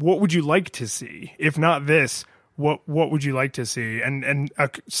would you like to see? If not this, what would you like to see? And a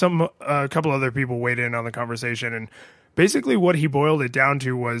couple other people weighed in on the conversation. And basically what he boiled it down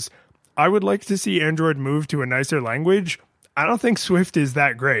to was, I would like to see Android move to a nicer language. I don't think Swift is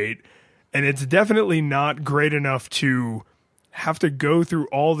that great, and it's definitely not great enough to have to go through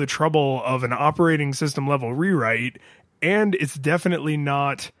all the trouble of an operating system level rewrite, and it's definitely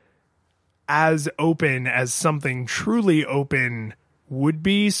not as open as something truly open would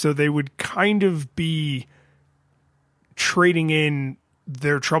be, so they would kind of be trading in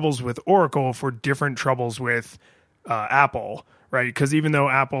their troubles with Oracle for different troubles with Apple, right? Because even though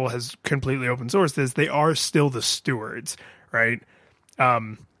Apple has completely open sourced this, they are still the stewards, right?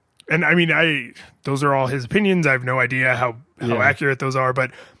 And I mean, those are all his opinions. I have no idea how accurate those are,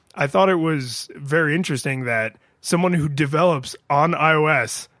 but I thought it was very interesting that someone who develops on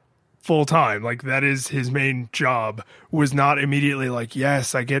iOS full time, like that is his main job, was not immediately like,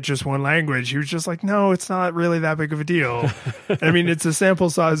 yes, I get just one language. He was just like, no, it's not really that big of a deal. I mean, it's a sample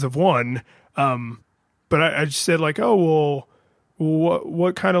size of one. But I just said like, oh, well,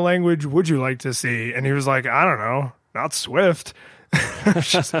 what kind of language would you like to see? And he was like, I don't know, not Swift. I was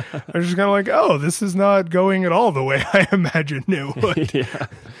just kind of like, oh, this is not going at all the way I imagined it would. Yeah.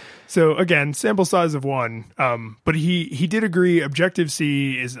 So again, sample size of one. But he did agree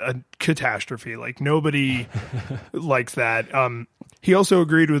Objective-C is a catastrophe. Like nobody likes that. He also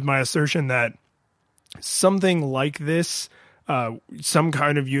agreed with my assertion that something like this some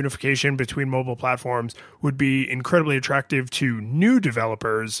kind of unification between mobile platforms would be incredibly attractive to new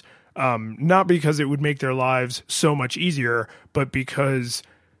developers, not because it would make their lives so much easier, but because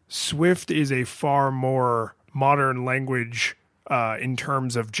Swift is a far more modern language in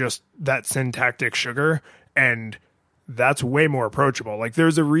terms of just that syntactic sugar, and that's way more approachable. Like,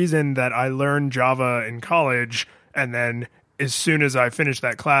 there's a reason that I learned Java in college, and then as soon as I finished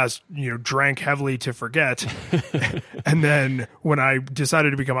that class, drank heavily to forget. And then when I decided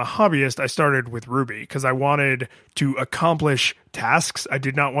to become a hobbyist, I started with Ruby because I wanted to accomplish tasks. I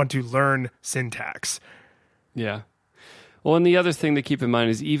did not want to learn syntax. Yeah. Well, and the other thing to keep in mind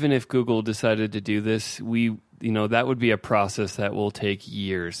is even if Google decided to do this, that would be a process that will take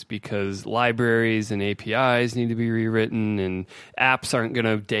years because libraries and APIs need to be rewritten and apps aren't going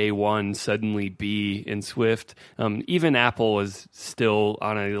to day one suddenly be in Swift. Even Apple is still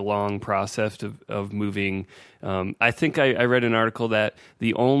on a long process of moving. I think I read an article that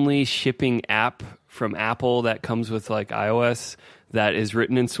the only shipping app from Apple that comes with like iOS that is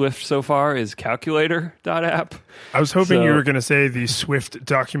written in Swift so far is calculator.app. I was hoping you were going to say the Swift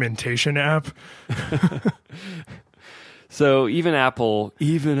documentation app. So even Apple,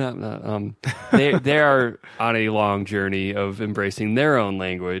 they are on a long journey of embracing their own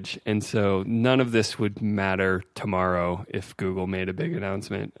language. And so none of this would matter tomorrow if Google made a big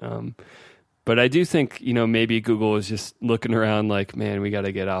announcement. But I do think, maybe Google is just looking around like, man, we got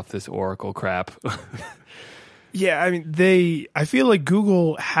to get off this Oracle crap. Yeah, I mean, I feel like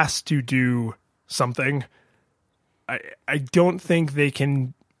Google has to do something. I don't think they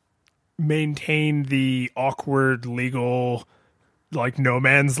can maintain the awkward legal, like, no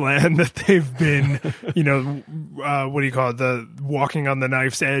man's land that they've been, what do you call it, the walking on the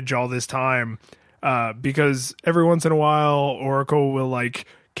knife's edge all this time. Because every once in a while, Oracle will, like,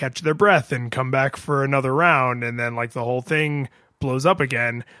 catch their breath and come back for another round, and then, like, the whole thing blows up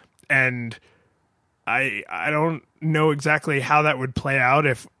again. And I don't know exactly how that would play out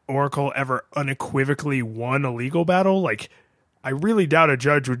if Oracle ever unequivocally won a legal battle. Like, I really doubt a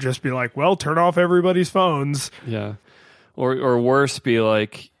judge would just be like, well, turn off everybody's phones. Yeah. Or worse, be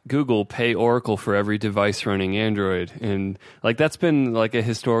like, Google, pay Oracle for every device running Android. And like that's been like a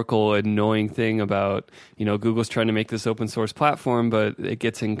historical annoying thing about, Google's trying to make this open source platform, but it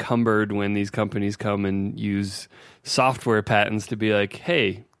gets encumbered when these companies come and use software patents to be like,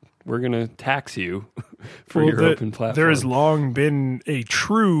 hey, we're going to tax you for your open platform. There has long been a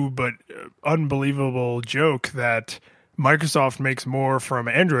true but unbelievable joke that Microsoft makes more from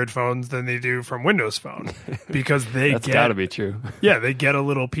Android phones than they do from Windows Phone because that's got to be true. Yeah, they get a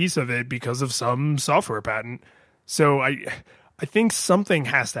little piece of it because of some software patent. So I think something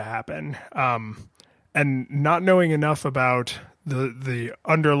has to happen. And not knowing enough about the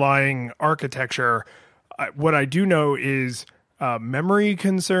underlying architecture, what I do know is memory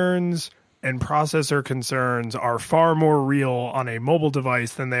concerns and processor concerns are far more real on a mobile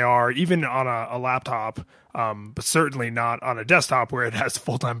device than they are even on a laptop, but certainly not on a desktop where it has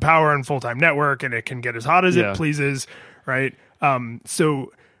full-time power and full-time network and it can get as hot as it pleases, right?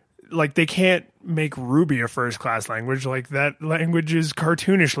 So, like, they can't make Ruby a first-class language. Like, that language is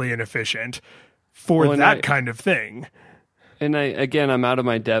cartoonishly inefficient for kind of thing. And I'm out of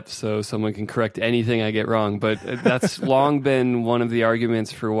my depth, so someone can correct anything I get wrong. But that's long been one of the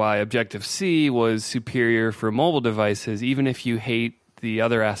arguments for why Objective-C was superior for mobile devices. Even if you hate the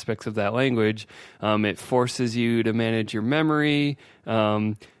other aspects of that language, it forces you to manage your memory.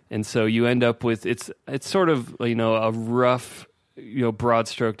 And so you end up with, it's sort of, a rough, broad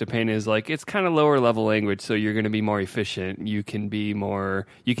stroke to paint is like, it's kind of lower level language. So you're going to be more efficient. You can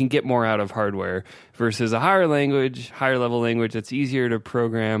get more out of hardware versus a higher level language that's easier to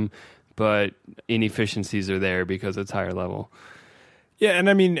program, but inefficiencies are there because it's higher level. Yeah. And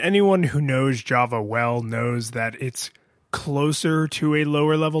I mean, anyone who knows Java well knows that it's closer to a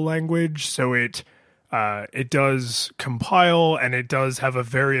lower level language. So it does compile and it does have a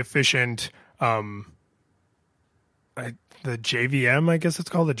very efficient, the JVM, I guess it's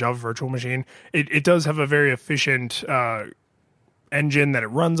called, the Java Virtual Machine. It does have a very efficient engine that it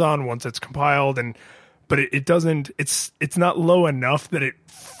runs on once it's compiled, but it doesn't. It's not low enough that it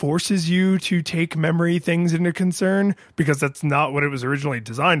forces you to take memory things into concern because that's not what it was originally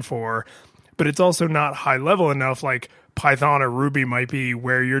designed for. But it's also not high level enough, like Python or Ruby might be,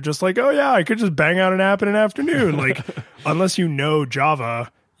 where you're just like, oh yeah, I could just bang out an app in an afternoon. Like, unless you know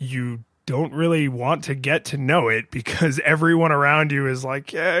Java, you don't really want to get to know it because everyone around you is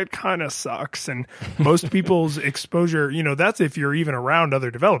like, yeah, it kind of sucks. And most people's exposure, that's if you're even around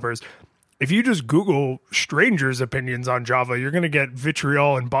other developers. If you just Google strangers' opinions on Java, you're going to get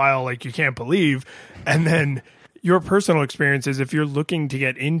vitriol and bile like you can't believe. And then your personal experiences, if you're looking to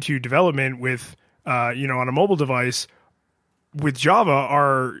get into development with, on a mobile device with Java,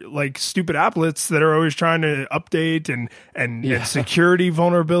 are like stupid applets that are always trying to update and security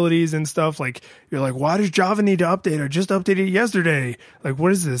vulnerabilities and stuff. Like, you're like, why does Java need to update? I just updated it yesterday. Like,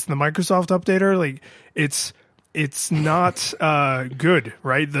 what is this? The Microsoft updater? Like, it's not good,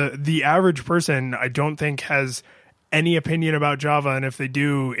 right? The average person, I don't think, has any opinion about Java, and if they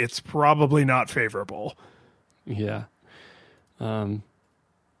do, it's probably not favorable. Yeah.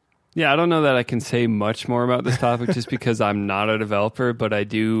 I don't know that I can say much more about this topic just because I'm not a developer, but I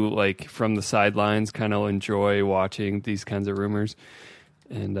do, like, from the sidelines, kind of enjoy watching these kinds of rumors.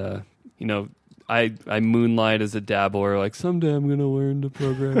 And, I moonlight as a dabbler, like, someday I'm going to learn to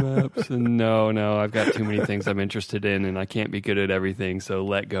program apps. And no, I've got too many things I'm interested in, and I can't be good at everything, so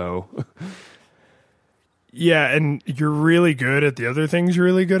let go. Yeah, and you're really good at the other things you're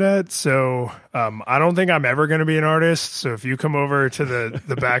really good at. So I don't think I'm ever going to be an artist. So if you come over to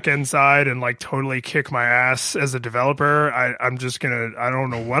the back end side and like totally kick my ass as a developer, I'm just going to, I don't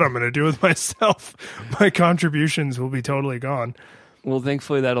know what I'm going to do with myself. My contributions will be totally gone. Well,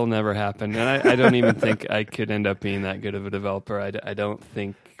 thankfully that'll never happen. And I don't even think I could end up being that good of a developer. I don't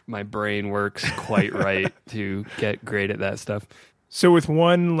think my brain works quite right to get great at that stuff. So with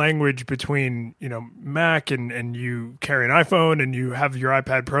one language between, Mac and you carry an iPhone and you have your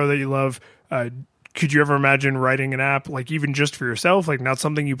iPad Pro that you love, could you ever imagine writing an app, like even just for yourself, like not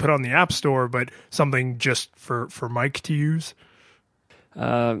something you put on the App Store, but something just for Mike to use?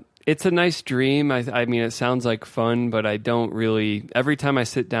 It's a nice dream. I mean, it sounds like fun, but I don't really, every time I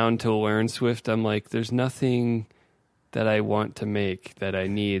sit down to learn Swift, I'm like, there's nothing that I want to make, that I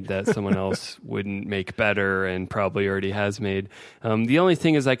need, that someone else wouldn't make better and probably already has made. The only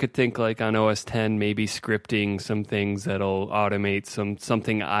thing is I could think, like, on OS X, maybe scripting some things that'll automate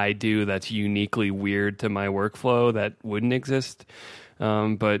something I do that's uniquely weird to my workflow that wouldn't exist.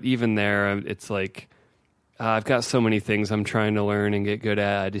 But even there, it's like, I've got so many things I'm trying to learn and get good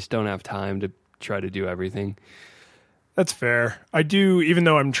at. I just don't have time to try to do everything. That's fair. I do, even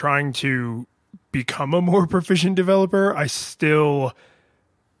though I'm trying to become a more proficient developer, I still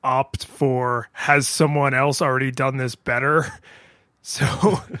opt for, has someone else already done this better?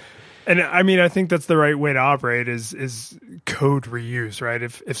 So, and I mean, I think that's the right way to operate is code reuse, right?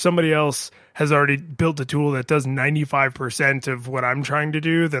 If somebody else has already built a tool that does 95% of what I'm trying to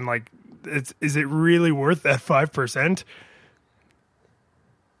do, then like, is it really worth that 5%?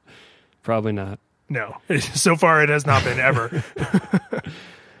 Probably not. No, so far it has not been ever.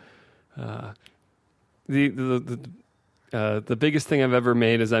 The biggest thing I've ever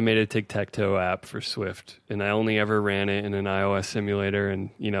made is I made a tic-tac-toe app for Swift, and I only ever ran it in an iOS simulator,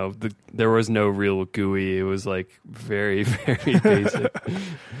 and there was no real GUI. It was like very, very basic.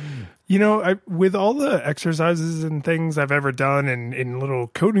 With all the exercises and things I've ever done in little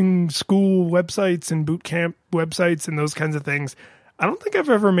coding school websites and boot camp websites and those kinds of things, I don't think I've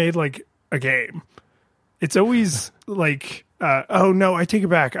ever made like a game. It's always like, oh no, I take it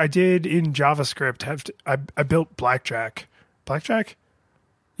back. I did in JavaScript. I built Blackjack. Blackjack?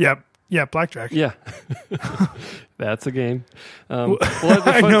 Yep. Yeah, Blackjack. Yeah, that's a game. The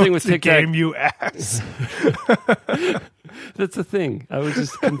fun thing with tic-tac, game you ass. That's a thing. I was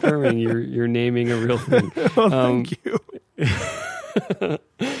just confirming you're naming a real thing. Well, thank you.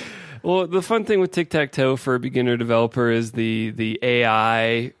 Well, the fun thing with tic-tac-toe for a beginner developer is the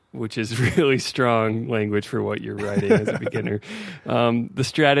AI, which is really strong language for what you're writing as a beginner. The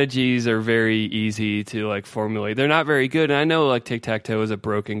strategies are very easy to like formulate. They're not very good. And I know like tic-tac-toe is a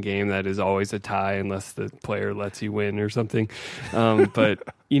broken game that is always a tie unless the player lets you win or something. But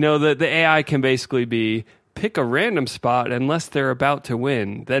the AI can basically be, pick a random spot unless they're about to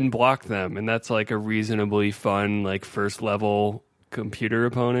win, then block them. And that's like a reasonably fun, like first level computer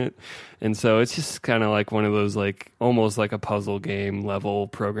opponent. And so it's just kind of like one of those like almost like a puzzle game level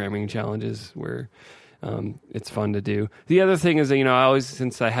programming challenges where it's fun to do. The other thing is, I always,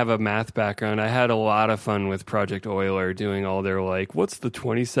 since I have a math background, I had a lot of fun with Project Euler doing all their like, what's the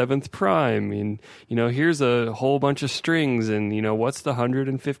 27th prime? And, here's a whole bunch of strings and, what's the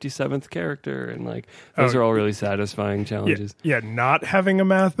 157th character? And like, those are all really satisfying challenges. Yeah. Not having a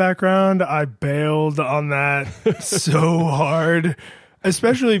math background, I bailed on that so hard,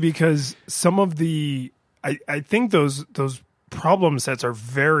 especially because some of the, I think those problem sets are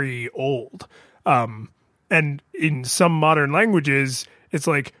very old. And in some modern languages, it's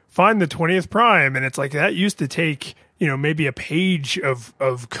like, find the 20th prime. And it's like, that used to take, maybe a page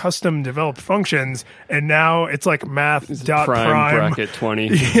of custom developed functions. And now it's like math.prime. Bracket 20.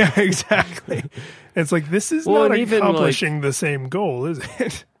 Yeah, exactly. It's like, this is not accomplishing the same goal, is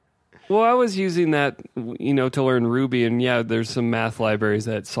it? Well, I was using that, to learn Ruby, and yeah, there's some math libraries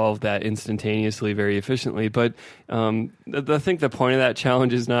that solve that instantaneously very efficiently. But I think the point of that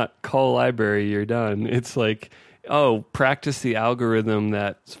challenge is not call a library, you're done. It's like, practice the algorithm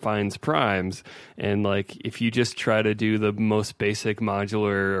that finds primes. And like, if you just try to do the most basic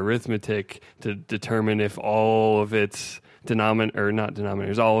modular arithmetic to determine if all of its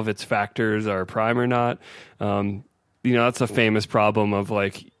all of its factors are prime or not, that's a famous problem of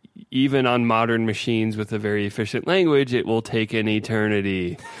like, even on modern machines with a very efficient language, it will take an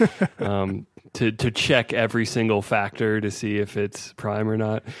eternity to check every single factor to see if it's prime or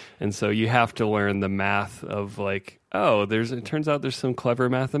not. And so you have to learn the math of like, it turns out there's some clever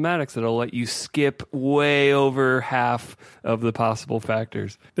mathematics that'll let you skip way over half of the possible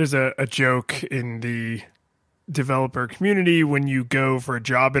factors. There's a joke in the developer community. When you go for a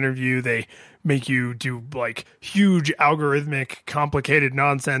job interview, they make you do like huge algorithmic complicated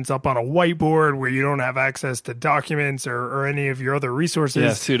nonsense up on a whiteboard where you don't have access to documents or any of your other resources.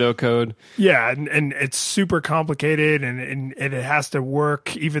 Yeah, pseudocode. Yeah, and it's super complicated and it has to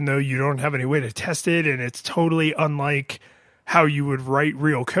work even though you don't have any way to test it, and it's totally unlike how you would write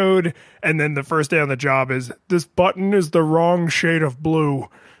real code. And then the first day on the job is, this button is the wrong shade of blue.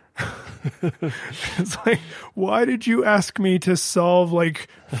 It's like, why did you ask me to solve like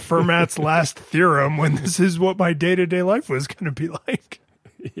Fermat's last theorem when this is what my day-to-day life was going to be like?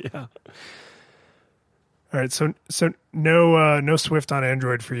 Yeah. All right, so no Swift on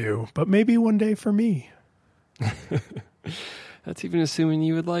Android for you, but maybe one day for me. That's even assuming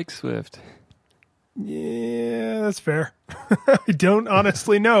you would like Swift. Yeah, that's fair. I don't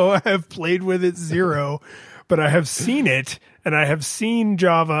honestly know. I have played with it zero, but I have seen it. And I have seen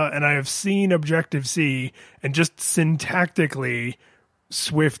Java, and I have seen Objective-C, and just syntactically,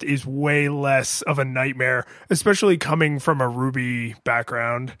 Swift is way less of a nightmare, especially coming from a Ruby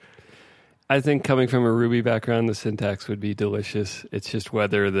background. I think coming from a Ruby background, the syntax would be delicious. It's just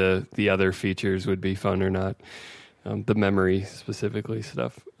whether the other features would be fun or not. The memory specifically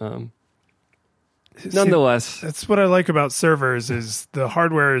stuff. Nonetheless, that's what I like about servers is the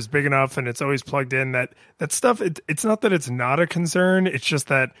hardware is big enough and it's always plugged in. That stuff, it's not that it's not a concern. It's just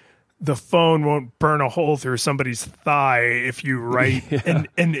that the phone won't burn a hole through somebody's thigh if you write an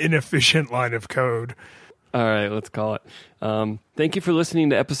inefficient line of code. All right, let's call it. Thank you for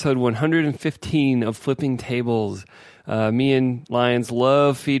listening to episode 115 of Flipping Tables. Me and Lyons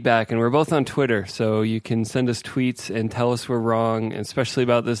love feedback, and we're both on Twitter, so you can send us tweets and tell us we're wrong, especially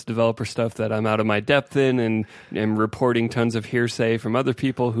about this developer stuff that I'm out of my depth in and am reporting tons of hearsay from other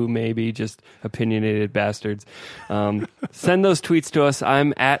people who may be just opinionated bastards. Send those tweets to us.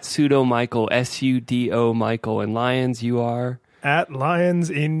 I'm at Sudo Michael, SUDO Michael, and Lyons, you are? At Lyons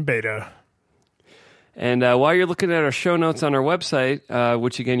in beta. And while you're looking at our show notes on our website,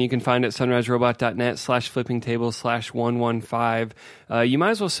 which again you can find at sunriserobot.net/flippingtables/115, you might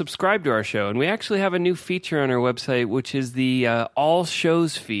as well subscribe to our show. And we actually have a new feature on our website, which is the all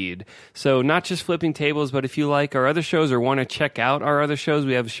shows feed. So not just Flipping Tables, but if you like our other shows or want to check out our other shows,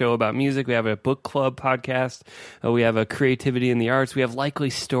 we have a show about music, we have a book club podcast, we have a creativity in the arts, we have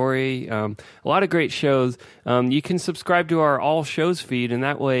Likely Story, a lot of great shows. You can subscribe to our all shows feed, and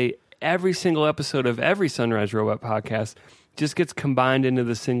that way every single episode of every Sunrise Robot podcast just gets combined into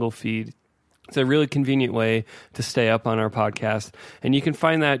the single feed. It's a really convenient way to stay up on our podcast. And you can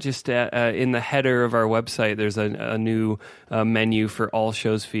find that just in the header of our website. There's a new menu for all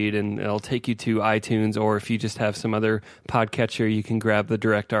shows feed, and it'll take you to iTunes, or if you just have some other podcatcher, you can grab the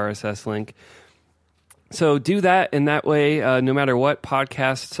direct RSS link. So do that, and that way, no matter what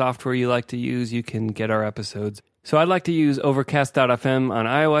podcast software you like to use, you can get our episodes. So I'd like to use Overcast.fm on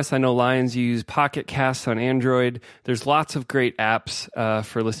iOS. I know Lyons use Pocket Casts on Android. There's lots of great apps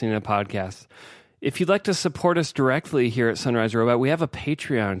for listening to podcasts. If you'd like to support us directly here at Sunrise Robot, we have a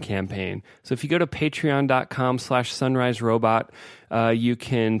Patreon campaign. So if you go to patreon.com/sunriserobot, you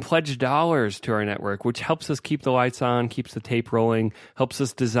can pledge dollars to our network, which helps us keep the lights on, keeps the tape rolling, helps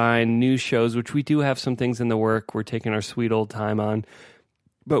us design new shows, which we do have some things in the work we're taking our sweet old time on.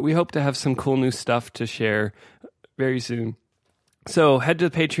 But we hope to have some cool new stuff to share very soon. So head to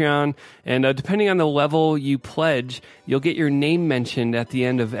Patreon, and depending on the level you pledge, you'll get your name mentioned at the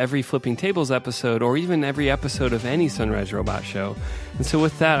end of every Flipping Tables episode, or even every episode of any Sunrise Robot show. And so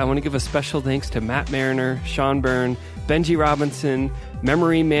with that, I want to give a special thanks to Matt Mariner, Sean Byrne, Benji Robinson,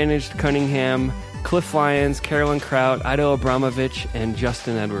 Memory Managed Cunningham, Cliff Lyons, Carolyn Kraut, Ido Abramovich, and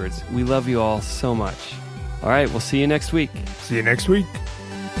Justin Edwards. We love you all so much. All right, we'll see you next week. See you next week.